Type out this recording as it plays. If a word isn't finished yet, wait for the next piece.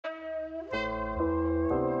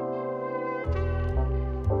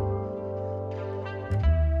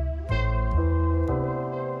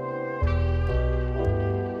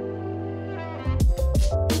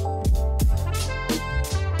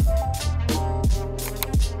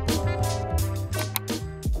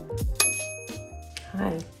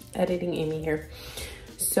hi, Editing Amy here.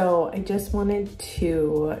 So I just wanted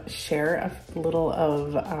to share a little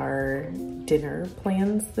of our dinner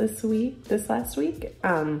plans this last week.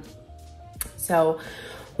 So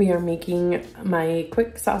we are making my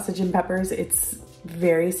quick sausage and peppers. It's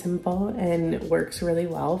very simple and works really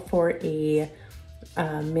well for a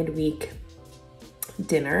midweek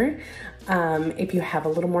dinner. If you have a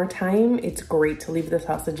little more time, it's great to leave the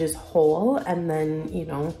sausages whole and then, you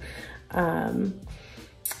know,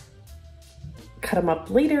 cut them up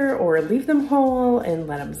later or leave them whole and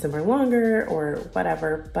let them simmer longer or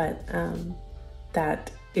whatever, but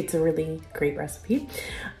that it's a really great recipe.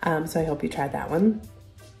 So I hope you tried that one.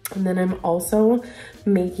 And then I'm also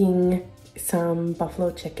making some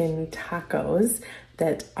buffalo chicken tacos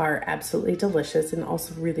that are absolutely delicious and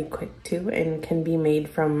also really quick too, and can be made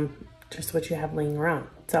from just what you have laying around.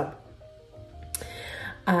 So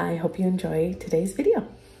I hope you enjoy today's video.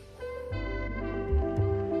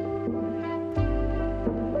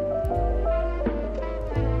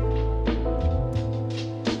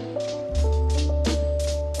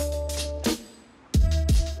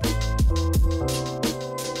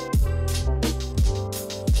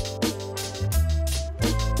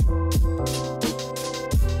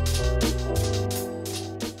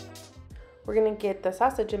 We're gonna get the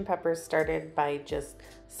sausage and peppers started by just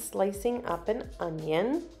slicing up an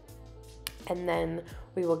onion, and then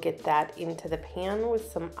we will get that into the pan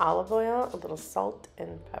with some olive oil, a little salt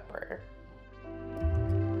and pepper.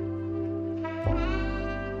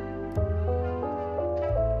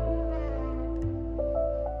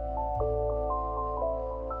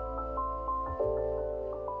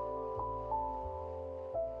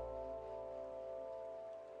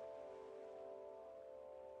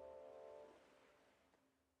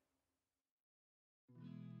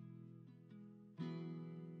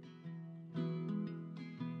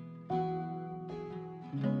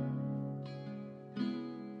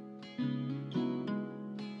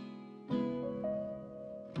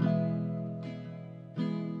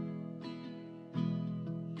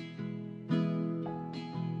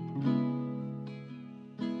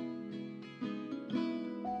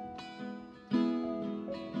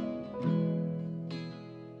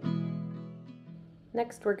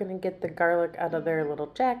 Next, we're gonna get the garlic out of their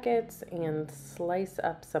little jackets and slice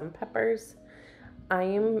up some peppers. I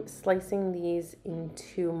am slicing these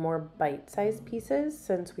into more bite-sized pieces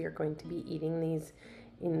since we are going to be eating these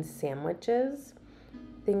in sandwiches.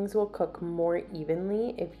 Things will cook more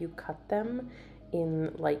evenly if you cut them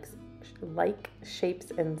in like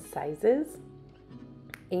shapes and sizes.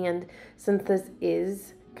 And since this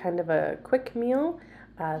is kind of a quick meal,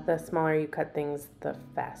 the smaller you cut things, the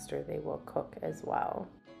faster they will cook as well.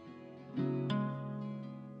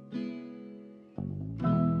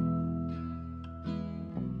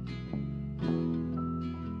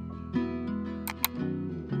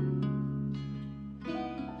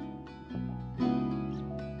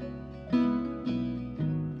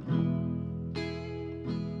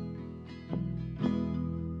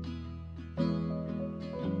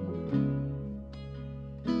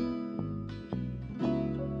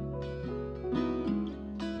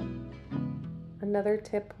 Another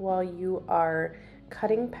tip while you are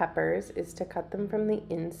cutting peppers is to cut them from the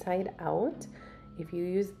inside out. If you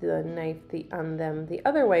use the knife on them the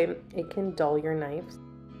other way, it can dull your knives.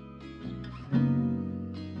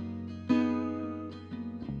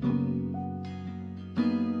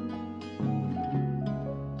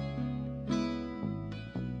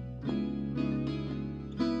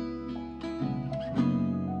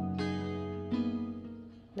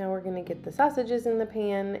 Now we're going to get the sausages in the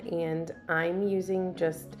pan, and I'm using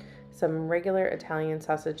just some regular Italian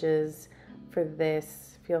sausages for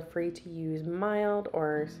this. Feel free to use mild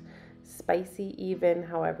or spicy even,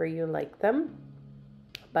 however you like them.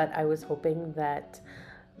 But I was hoping that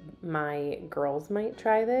my girls might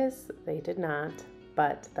try this. They did not,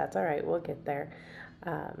 but that's all right. We'll get there.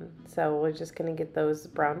 So we're just going to get those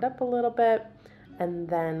browned up a little bit. And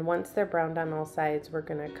then once they're browned on all sides, we're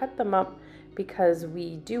going to cut them up because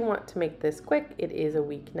we do want to make this quick. It is a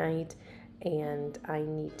weeknight and I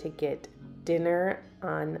need to get dinner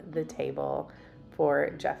on the table for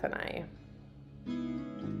Jeff and I.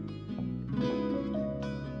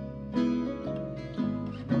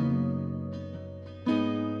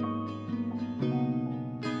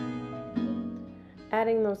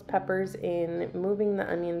 Adding those peppers in, moving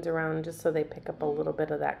the onions around just so they pick up a little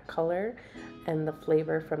bit of that color and the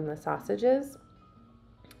flavor from the sausages.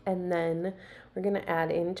 And then we're going to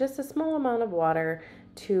add in just a small amount of water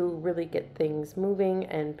to really get things moving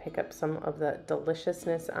and pick up some of the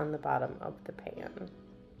deliciousness on the bottom of the pan.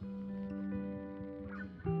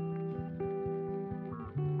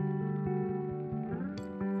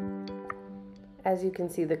 As you can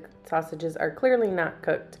see, the sausages are clearly not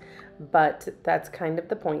cooked, but that's kind of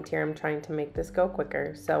the point here. I'm trying to make this go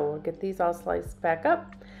quicker. So we'll get these all sliced back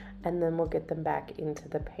up, and then we'll get them back into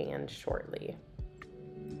the pan shortly.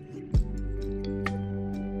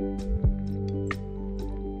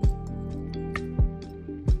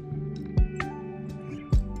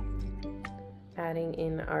 Adding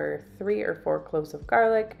in our 3 or 4 cloves of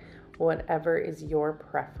garlic, whatever is your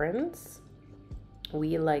preference.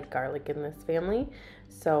 We like garlic in this family,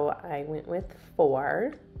 so I went with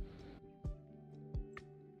 4.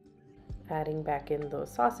 Adding back in those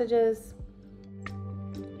sausages.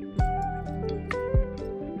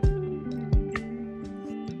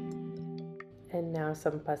 And now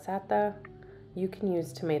some passata. You can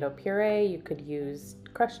use tomato puree, you could use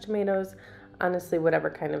crushed tomatoes. Honestly, whatever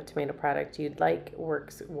kind of tomato product you'd like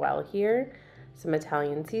works well here. Some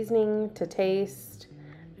Italian seasoning to taste,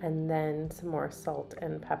 and then some more salt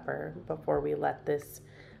and pepper before we let this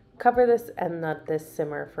cover this and let this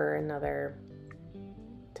simmer for another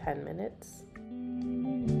 10 minutes.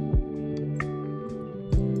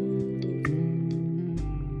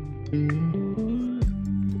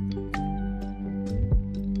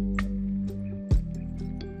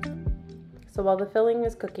 So while the filling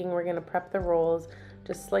is cooking, we're going to prep the rolls,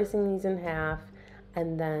 just slicing these in half,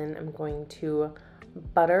 and then I'm going to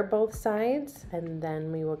butter both sides, and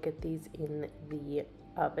then we will get these in the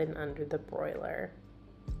oven under the broiler.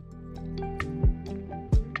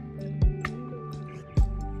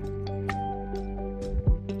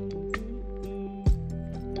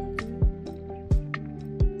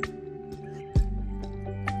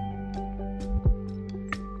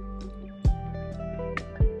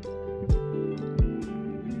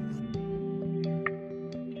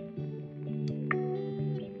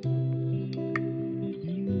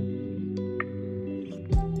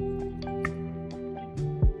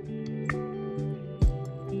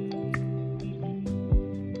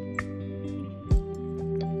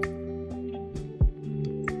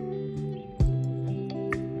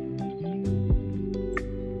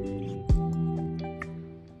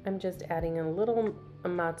 I'm just adding a little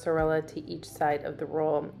mozzarella to each side of the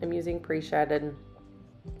roll. I'm using pre-shredded.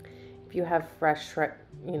 If you have freshly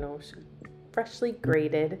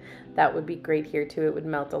grated, that would be great here too. It would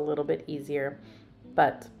melt a little bit easier.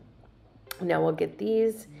 But now we'll get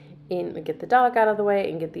these in, get the dog out of the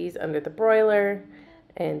way and get these under the broiler.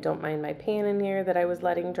 And don't mind my pan in here that I was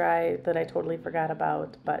letting dry that I totally forgot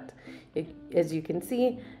about. But as you can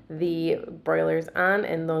see, the broiler's on,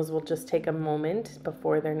 and those will just take a moment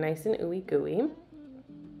before they're nice and ooey gooey,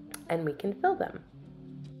 and we can fill them.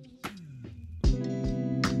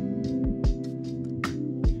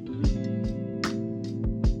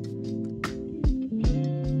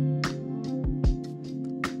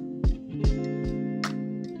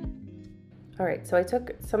 All right, so I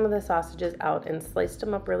took some of the sausages out and sliced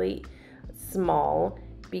them up really small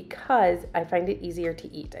because I find it easier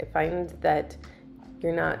to eat. I find that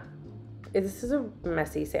this is a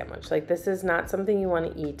messy sandwich. Like, this is not something you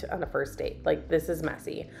want to eat on a first date. Like, this is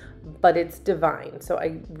messy, but it's divine. So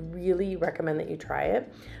I really recommend that you try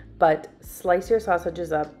it, but slice your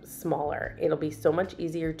sausages up smaller. It'll be so much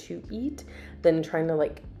easier to eat than trying to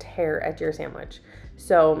like tear at your sandwich.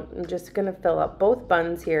 So I'm just gonna fill up both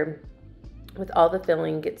buns here with all the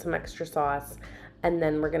filling, get some extra sauce, and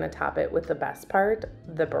then we're gonna top it with the best part,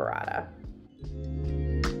 the burrata.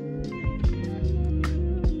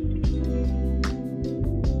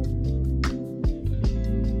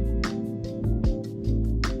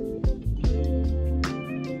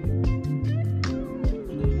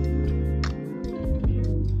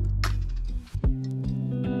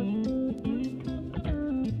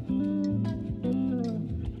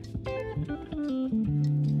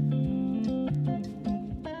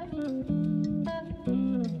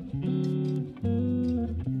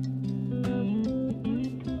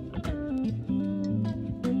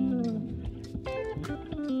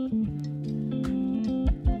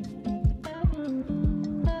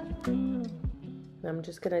 I'm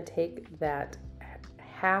just gonna take that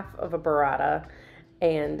half of a burrata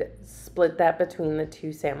and split that between the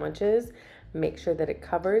 2 sandwiches. Make sure that it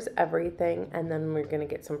covers everything, and then we're gonna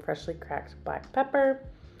get some freshly cracked black pepper,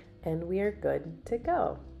 and we are good to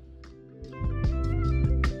go.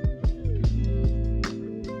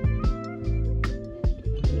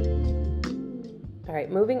 All right,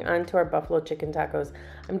 moving on to our buffalo chicken tacos.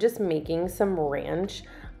 I'm just making some ranch.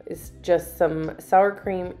 It's just some sour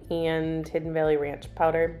cream and Hidden Valley Ranch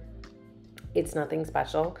powder. It's nothing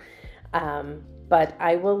special, but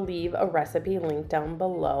I will leave a recipe linked down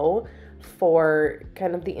below for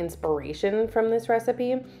kind of the inspiration from this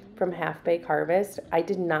recipe from Half Bake Harvest. I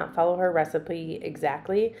did not follow her recipe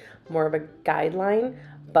exactly, more of a guideline,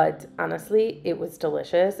 but honestly, it was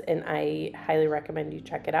delicious and I highly recommend you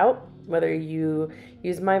check it out. Whether you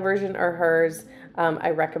use my version or hers,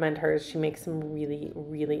 I recommend hers. She makes some really,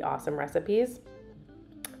 really awesome recipes.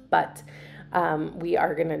 But we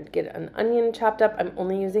are gonna get an onion chopped up. I'm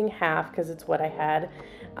only using half because it's what I had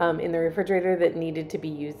in the refrigerator that needed to be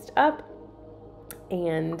used up.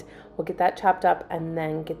 And we'll get that chopped up and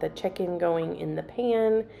then get the chicken going in the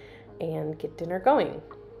pan and get dinner going.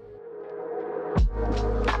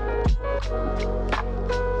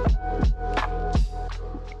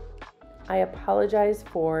 I apologize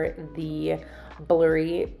for the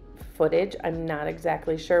blurry footage. I'm not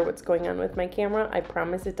exactly sure what's going on with my camera. I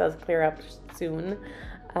promise it does clear up soon,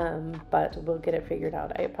 but we'll get it figured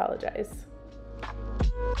out. I apologize.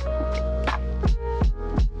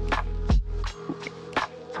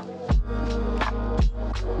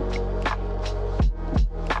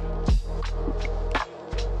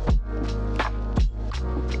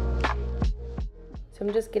 So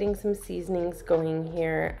I'm just getting some seasonings going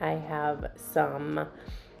here. I have some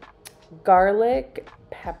garlic,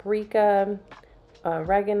 paprika,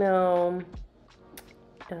 oregano,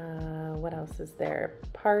 what else is there?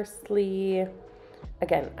 Parsley.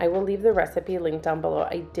 Again, I will leave the recipe linked down below.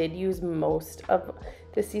 I did use most of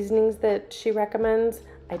the seasonings that she recommends.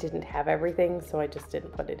 I didn't have everything, so I just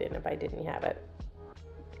didn't put it in if I didn't have it.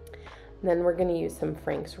 Then we're gonna use some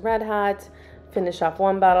Frank's Red Hot, finish off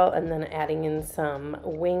one bottle, and then adding in some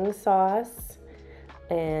wing sauce.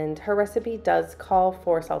 And her recipe does call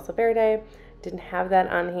for salsa verde. Didn't have that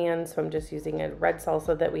on hand, so I'm just using a red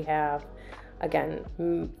salsa that we have.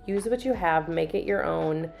 Again, use what you have, make it your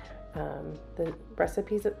own. The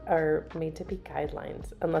recipes are made to be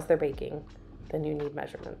guidelines, unless they're baking, then you need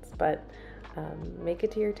measurements. But make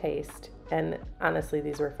it to your taste, and honestly,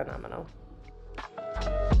 these were phenomenal.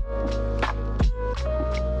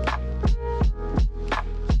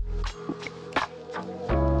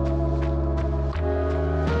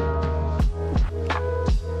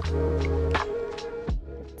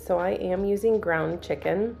 So I am using ground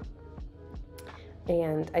chicken,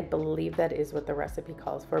 and I believe that is what the recipe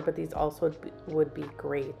calls for, but these also would be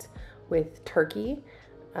great with turkey,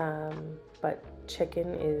 but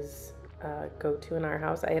chicken is go-to in our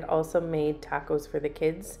house. I had also made tacos for the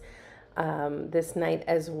kids this night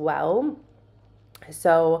as well.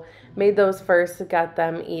 So made those first, got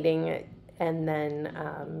them eating, and then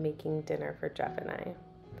making dinner for Jeff and I.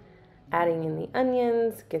 Adding in the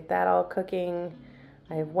onions, get that all cooking.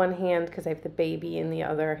 I have one hand because I have the baby in the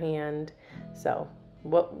other hand. So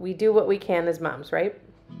we do what we can as moms, right?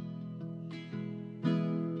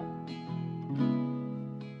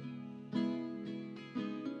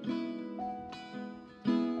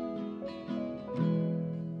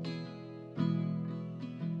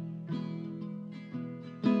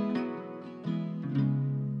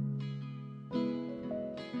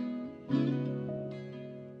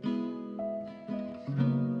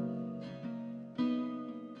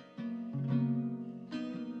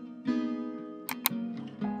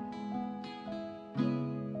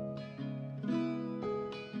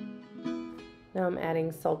 Now I'm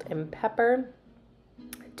adding salt and pepper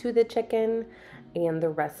to the chicken and the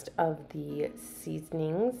rest of the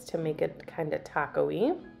seasonings to make it kind of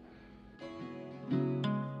taco-y.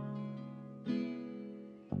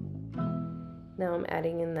 Now I'm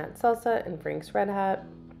adding in that salsa and Frank's Red Hot.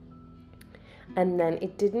 And then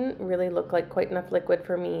it didn't really look like quite enough liquid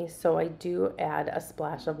for me, so I do add a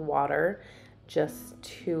splash of water just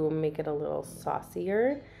to make it a little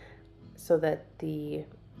saucier so that the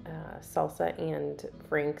salsa and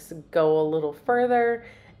Frank's go a little further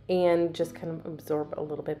and just kind of absorb a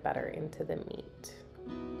little bit better into the meat.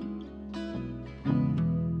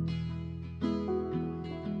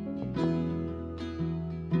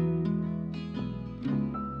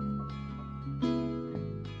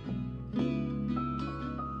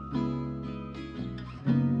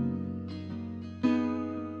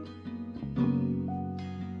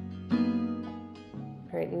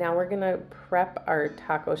 Now we're gonna prep our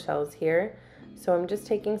taco shells here. So I'm just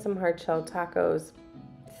taking some hard shell tacos,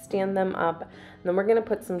 stand them up, and then we're gonna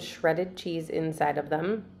put some shredded cheese inside of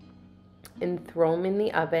them and throw them in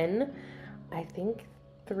the oven. I think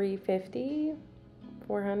 350,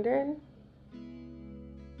 400.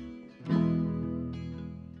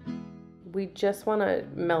 We just wanna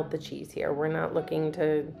melt the cheese here. We're not looking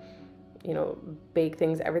to, bake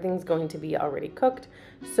things. Everything's going to be already cooked.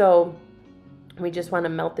 So we just want to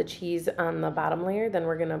melt the cheese on the bottom layer. Then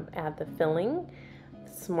we're going to add the filling,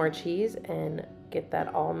 some more cheese, and get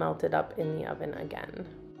that all melted up in the oven again.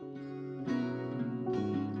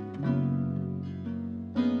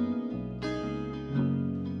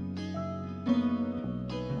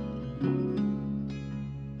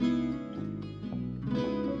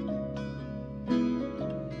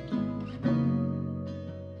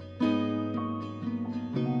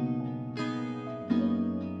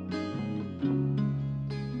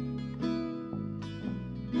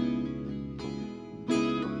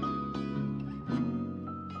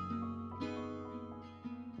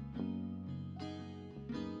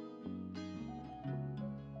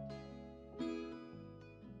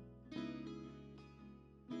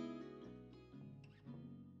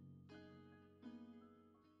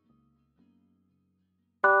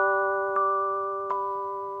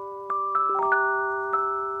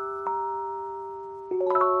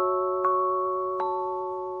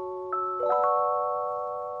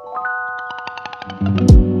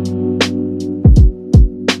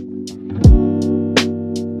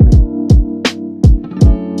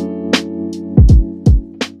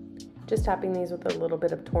 topping these with a little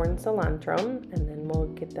bit of torn cilantro, and then we'll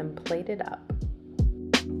get them plated up.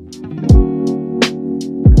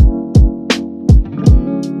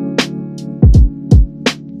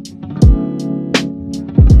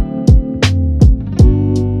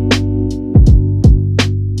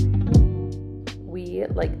 We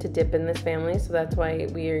like to dip in this family, so that's why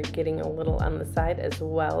we are getting a little on the side as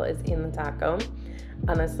well as in the taco.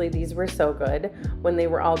 Honestly, these were so good. When they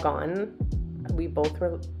were all gone, we both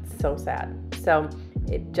were so sad. So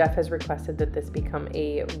Jeff has requested that this become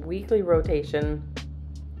a weekly rotation.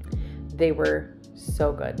 They were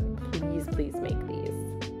so good. Please, please make these.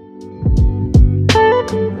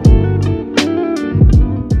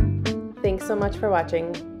 Thanks so much for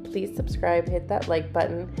watching. Please subscribe, hit that like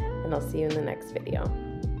button, and I'll see you in the next video.